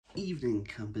Evening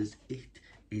campers, it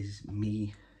is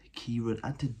me, Kieran,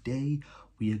 and today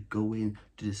we are going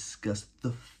to discuss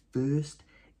the first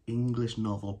English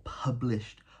novel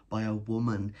published by a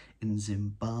woman in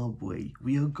Zimbabwe.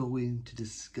 We are going to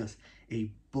discuss a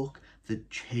book that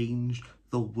changed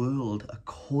the world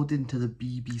according to the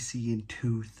BBC in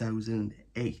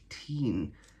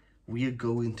 2018. We are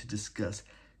going to discuss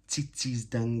Tsitsi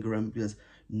Dangarembga's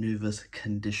Nervous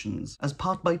Conditions as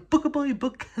part of my Bookaboy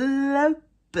Book Club.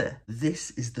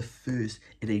 This is the first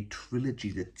in a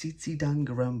trilogy that Tsitsi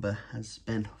Dangarembga has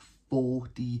spent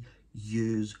 40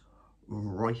 years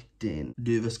writing.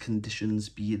 Nervous Conditions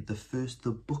being the first,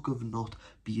 the Book of Not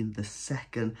being the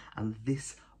second, and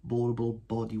this Mournable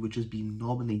body which has been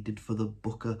nominated for the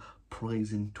Booker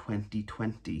Prize in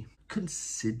 2020.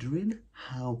 Considering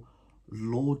how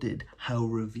lauded, how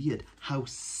revered, how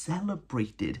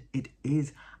celebrated it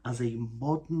is as a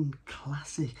modern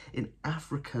classic in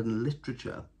African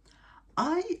literature,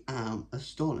 I am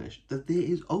astonished that there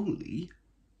is only,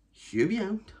 hear me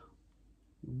out,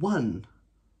 one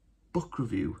book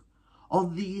review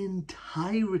of the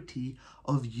entirety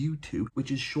of YouTube, which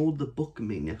is Shaun the Book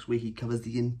Maniacs, where he covers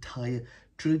the entire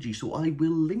trilogy. So I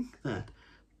will link that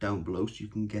down below so you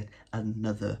can get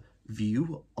another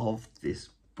view of this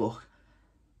book.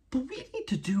 But we need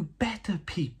to do better,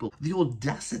 people. The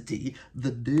audacity,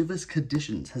 the Nervous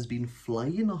Conditions has been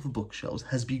flying off bookshelves,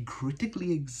 has been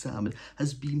critically examined,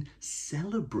 has been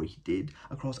celebrated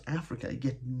across Africa,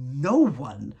 yet no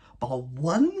one, but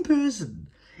one person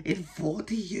in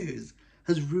 40 years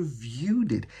has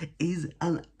reviewed it, is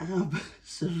an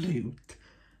absolute...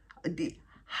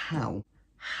 How?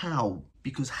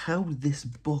 Because how this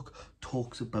book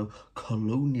talks about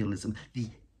colonialism, the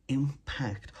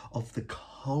impact of the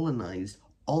colonized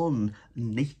on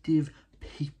native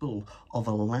people of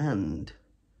a land,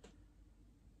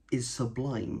 is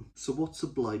sublime. So what's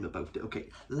sublime about it? Okay,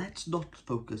 let's not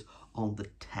focus on the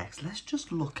text. Let's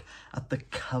just look at the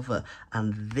cover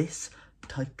and this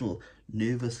title,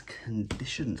 Nervous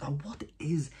Conditions. And what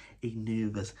is a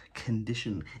nervous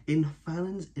condition? In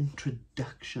Fanon's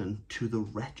introduction to The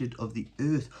Wretched of the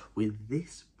Earth, where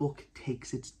this book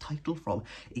takes its title from,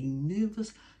 a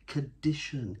nervous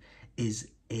condition is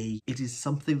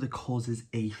something that causes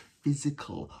a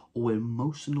physical or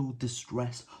emotional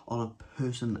distress on a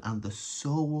person, and the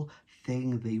sole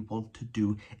thing they want to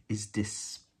do is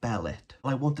dispel it.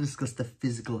 I want to discuss the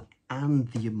physical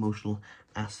and the emotional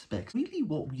aspects. Really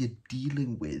what we are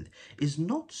dealing with is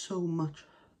not so much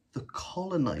the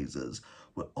colonizers,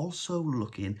 we're also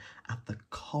looking at the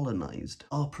colonized.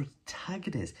 Our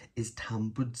protagonist is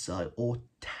Tambu or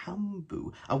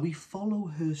Tambu, and we follow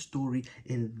her story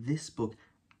in this book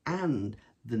and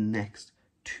the next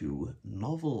two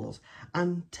novels.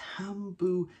 And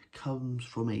Tambu comes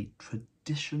from a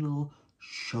traditional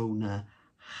Shona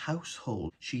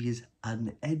household. She is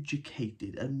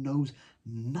uneducated and knows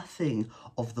nothing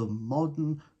of the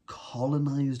modern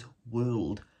colonized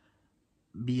world,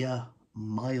 mere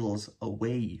miles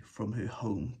away from her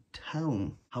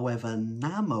hometown. However,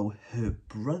 Namo, her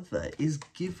brother, is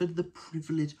given the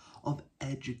privilege of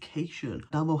education.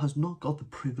 Namo has not got the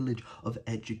privilege of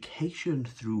education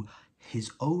through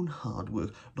his own hard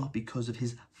work, not because of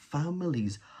his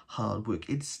family's hard work.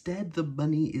 Instead, the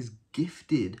money is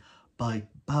gifted by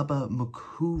Baba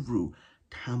Mukuru,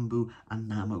 Tambu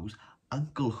and Namo's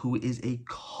uncle, who is a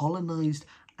colonized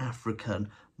African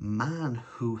man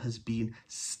who has been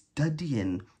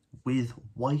studying with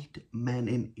white men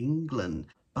in England.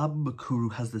 Baba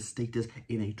Mukuru has the status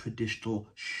in a traditional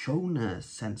Shona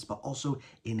sense, but also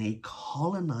in a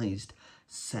colonized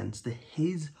sense, that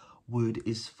his word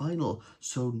is final.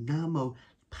 So Namo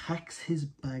packs his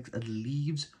bags and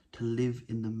leaves to live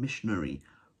in the missionary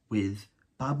with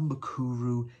Baba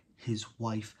Mukuru, his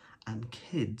wife and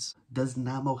kids. Does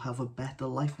Namo have a better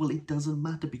life? Well, it doesn't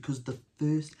matter, because the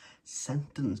first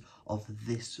sentence of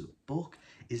this book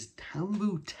is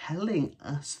Tambu telling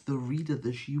us, the reader,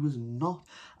 that she was not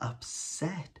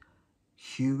upset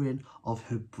hearing of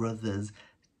her brother's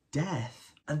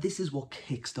death. And this is what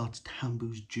kickstarts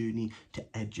Tambu's journey to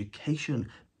education.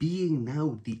 Being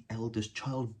now the eldest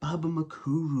child, Baba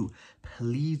Mukuru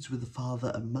pleads with the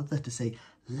father and mother to say,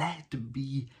 let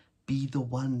me be the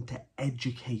one to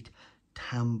educate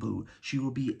Tambu. She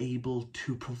will be able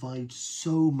to provide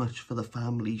so much for the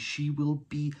family. She will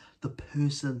be the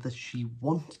person that she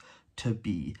wants to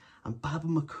be. And Baba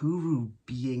Mukuru,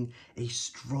 being a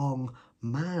strong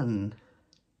man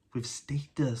with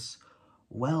status,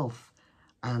 wealth,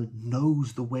 and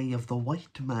knows the way of the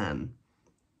white man,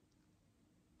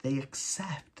 they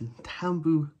accept, and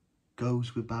Tambu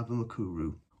goes with Baba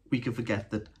Mukuru. We can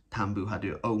forget that Tambu had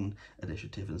her own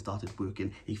initiative and started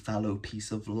working a fallow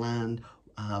piece of land,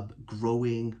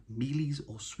 growing mealies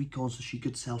or sweet corn so she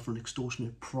could sell for an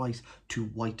extortionate price to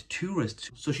white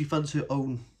tourists. So she funds her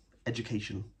own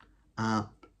education.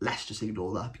 Let's just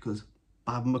ignore that because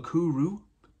Baba Makuru,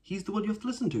 he's the one you have to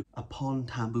listen to. Upon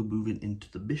Tambu moving into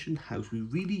the mission house, we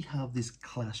really have this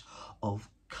clash of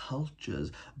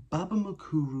cultures. Baba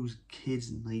Makuru's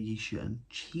kids, Nyesha and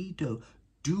Chido,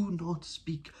 do not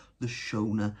speak the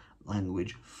Shona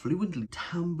language fluently.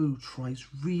 Tambu tries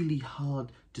really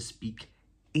hard to speak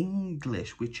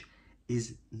English, which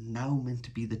is now meant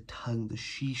to be the tongue that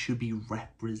she should be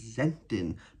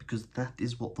representing, because that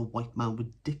is what the white man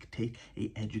would dictate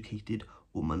a educated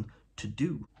woman to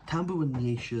do. Tambu and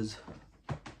Nyesha's,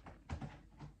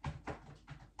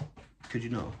 could you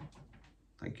know?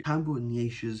 Thank you. Tambu and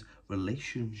Nyesha's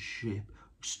relationship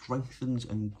strengthens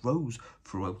and grows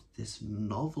throughout this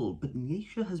novel, but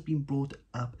Nyesha has been brought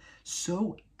up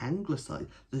so anglicized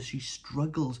that she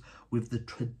struggles with the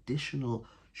traditional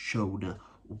Shona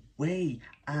way,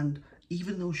 and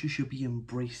even though she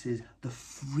embraces the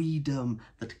freedom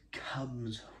that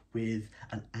comes with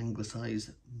an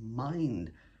anglicized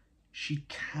mind, she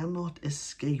cannot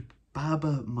escape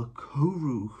Baba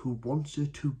Makuru, who wants her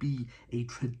to be a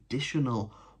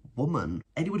traditional woman.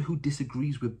 Anyone who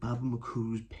disagrees with Baba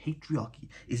Makuru's patriarchy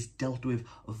is dealt with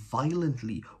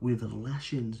violently, with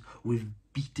lashings, with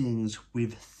beatings,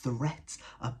 with threats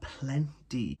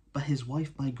aplenty. But his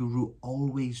wife, my guru,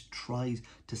 always tries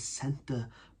to center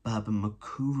Baba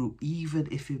Makuru, even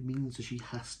if it means that she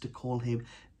has to call him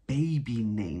baby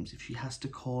names, if she has to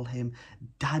call him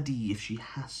daddy, if she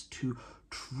has to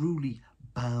truly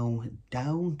bow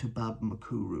down to Baba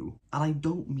Makuru. And I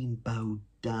don't mean bow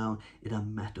down in a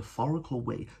metaphorical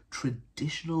way.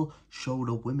 Traditional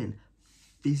Shona women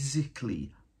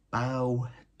physically bow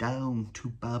down to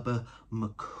Baba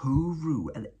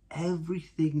Makuru, and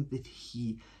everything that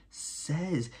he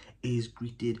says is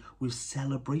greeted with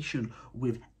celebration,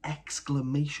 with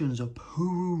exclamations of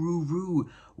purururu,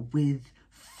 with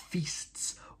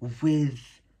feasts,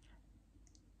 with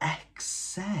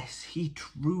excess. He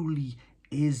truly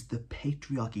is the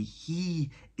patriarchy.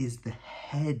 He is the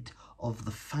head of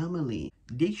the family.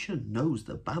 Nyesha knows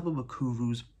that Baba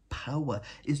Makuru's power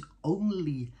is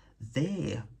only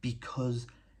there because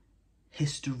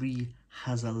history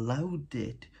has allowed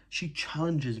it. She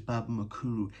challenges Baba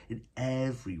Makuru in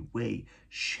every way,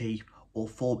 shape or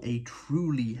form, a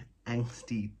truly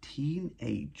angsty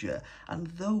teenager. And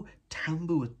though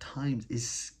Tambu at times is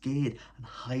scared and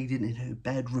hiding in her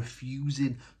bed,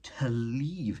 refusing to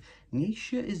leave,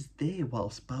 Nyesha is there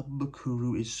whilst Baba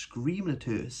Makuru is screaming at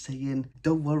her, saying,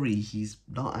 don't worry, he's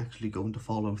not actually going to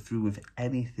follow through with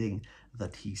anything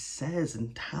that he says.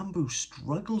 And Tambu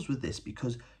struggles with this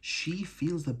because she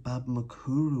feels that Baba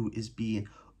Makuru is being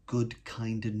good,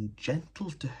 kind and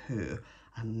gentle to her,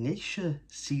 and Nyesha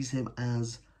sees him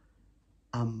as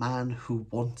a man who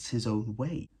wants his own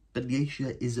way. But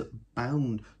Nyesha is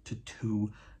bound to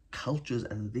two cultures,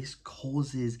 and this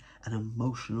causes an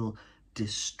emotional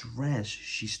distress.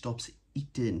 She stops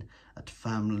eating at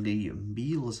family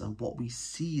meals, and what we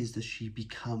see is that she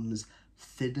becomes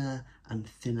thinner and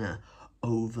thinner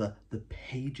over the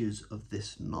pages of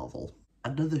this novel.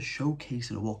 Another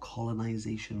showcase of what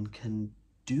colonization can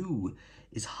do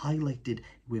is highlighted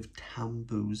with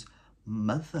Tambu's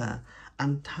mother,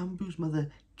 and Tambu's mother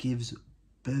gives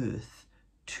birth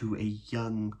to a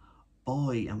young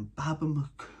boy, and Baba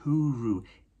Makuru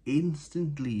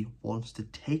instantly wants to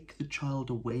take the child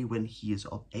away when he is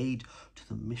of age to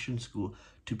the mission school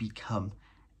to become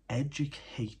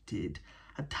educated.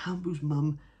 And Tambu's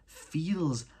mum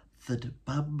feels that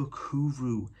Baba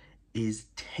Makuru is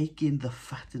taking the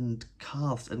fattened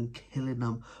calves and killing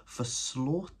them for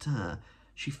slaughter.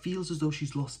 She feels as though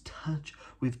she's lost touch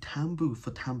with Tambu,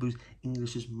 for Tambu's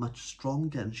English is much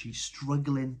stronger and she's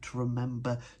struggling to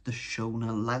remember the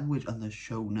Shona language and the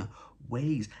Shona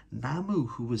ways. Namu,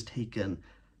 who was taken,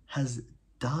 has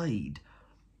died,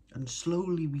 and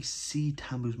slowly we see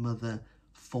Tambu's mother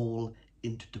fall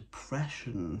into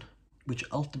depression, which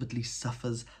ultimately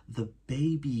suffers the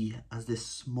baby as this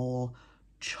small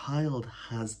child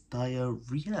has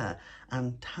diarrhea.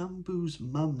 And Tambu's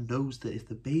mum knows that if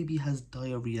the baby has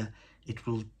diarrhea, it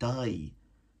will die,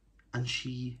 and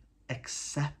she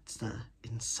accepts that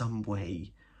in some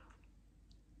way.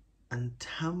 And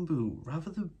Tambu, rather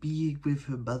than being with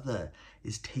her mother,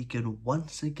 is taken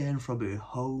once again from her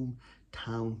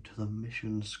hometown to the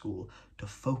mission school to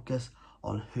focus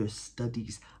on her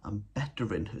studies and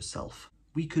bettering herself.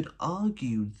 We could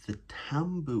argue that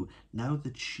Tambu, now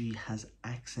that she has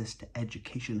access to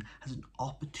education, has an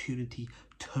opportunity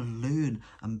to learn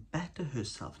and better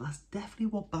herself. And that's definitely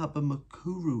what Baba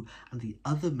Makuru and the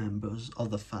other members of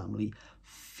the family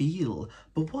feel.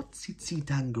 But what Tsitsi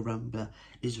Dangarembga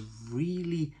is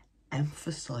really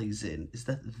emphasizing is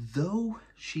that though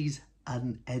she's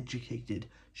uneducated,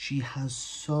 she has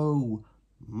so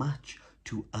much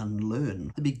to unlearn.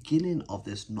 At the beginning of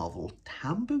this novel,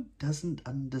 Tambu doesn't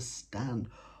understand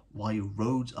why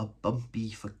roads are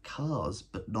bumpy for cars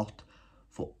but not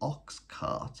for ox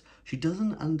carts. She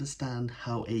doesn't understand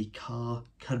how a car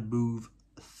can move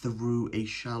through a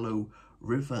shallow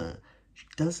river. She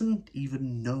doesn't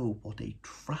even know what a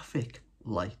traffic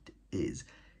light is.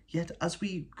 Yet as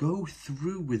we go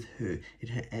through with her in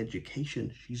her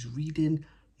education, she's reading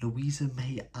Louisa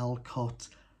May Alcott's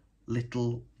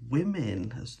Little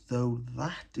Women, as though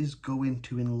that is going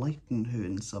to enlighten her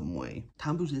in some way.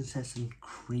 Tambu's incessant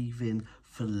craving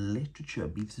for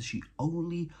literature means that she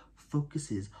only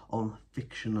focuses on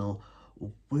fictional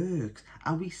works,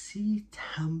 and we see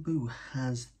Tambu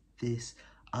has this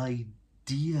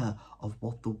idea of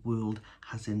what the world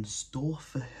has in store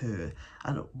for her,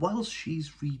 and whilst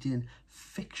she's reading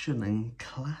fiction and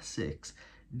classics,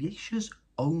 Nisha's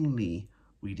only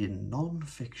reading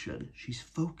non-fiction. She's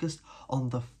focused on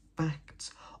the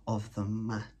facts of the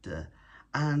matter,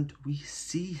 and we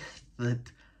see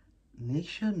that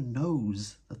Nisha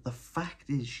knows that the fact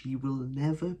is she will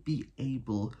never be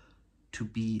able to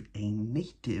be a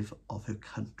native of her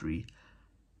country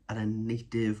and a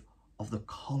native of the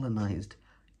colonized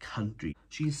country.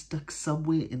 She is stuck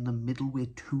somewhere in the middle where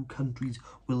two countries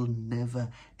will never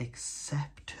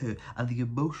accept her, and the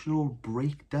emotional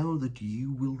breakdown that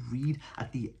you will read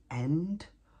at the end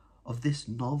of this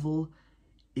novel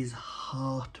is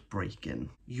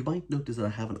heartbreaking. You might notice that I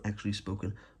haven't actually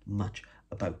spoken much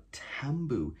about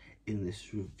Tambu in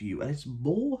this review, and it's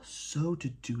more so to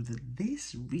do that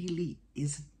this really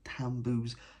isn't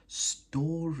Tambu's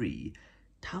story.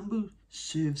 Tambu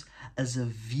serves as a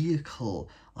vehicle,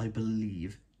 I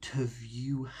believe, to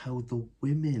view how the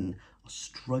women are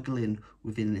struggling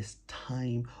within this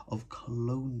time of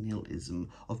colonialism,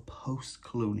 of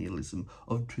post-colonialism,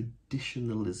 of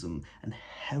traditionalism and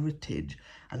heritage,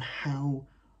 and how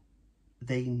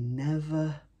they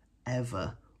never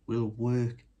ever will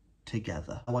work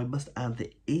together. Now I must add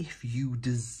that if you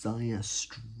desire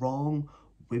strong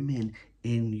women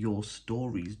in your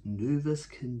stories, Nervous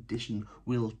Condition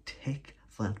will tick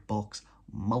that box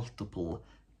multiple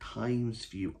times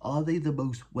for you. Are they the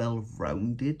most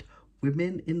well-rounded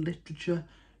women in literature?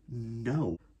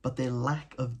 No, but their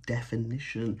lack of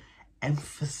definition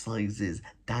emphasizes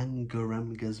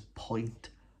Dangarembga's point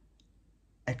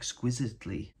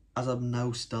exquisitely. As I'm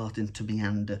now starting to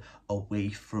meander away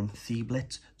from theme,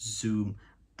 let's zoom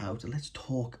out and let's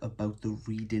talk about the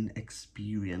reading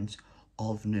experience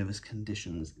of Nervous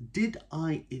Conditions. Did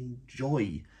I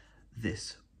enjoy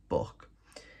this book?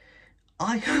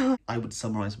 I would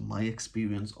summarize my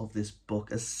experience of this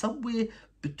book as somewhere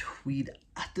between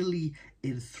utterly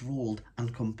enthralled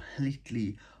and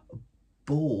completely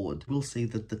bored. I will say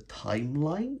that the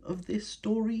timeline of this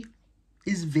story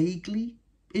is vaguely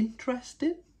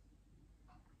interesting.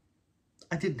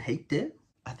 I didn't hate it.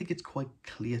 I think it's quite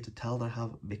clear to tell that I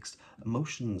have mixed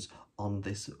emotions on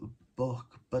this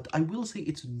book, but I will say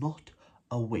it's not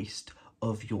a waste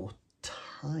of your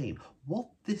time. What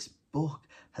this book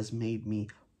has made me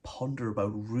ponder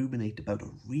about, ruminate about,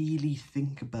 really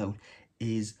think about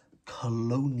is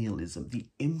colonialism, the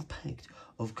impact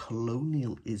of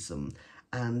colonialism,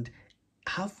 and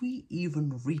have we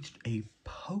even reached a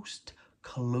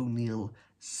post-colonial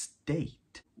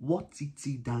state? What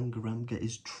Tsitsi Dangarembga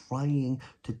is trying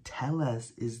to tell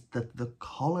us is that the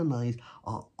colonized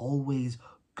are always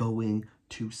going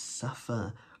to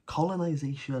suffer.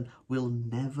 Colonization will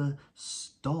never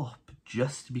stop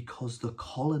just because the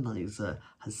colonizer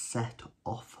has set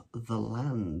off the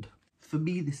land. For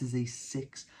me, this is a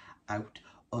 6 out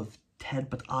of 10,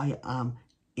 but I am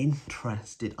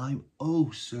interested. I'm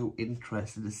oh so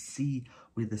interested to see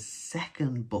where the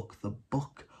second book, the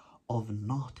Book of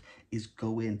Not, is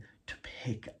going to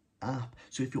pick up.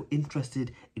 So if you're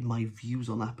interested in my views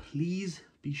on that, please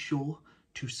be sure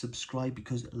to subscribe,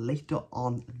 because later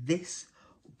on this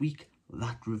week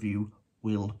that review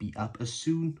will be up as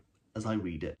soon as I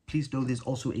read it. Please know there's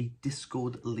also a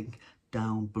Discord link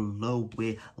down below,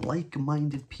 where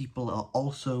like-minded people are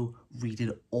also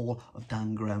reading all of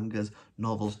Dangarembga's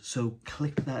novels. So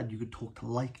click that and you can talk to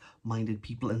like-minded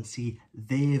people and see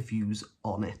their views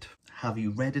on it. Have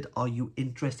you read it? Are you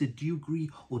interested? Do you agree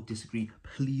or disagree?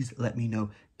 Please let me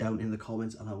know down in the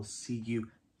comments, and I will see you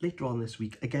later on this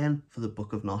week again for the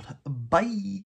Book of Not. Bye!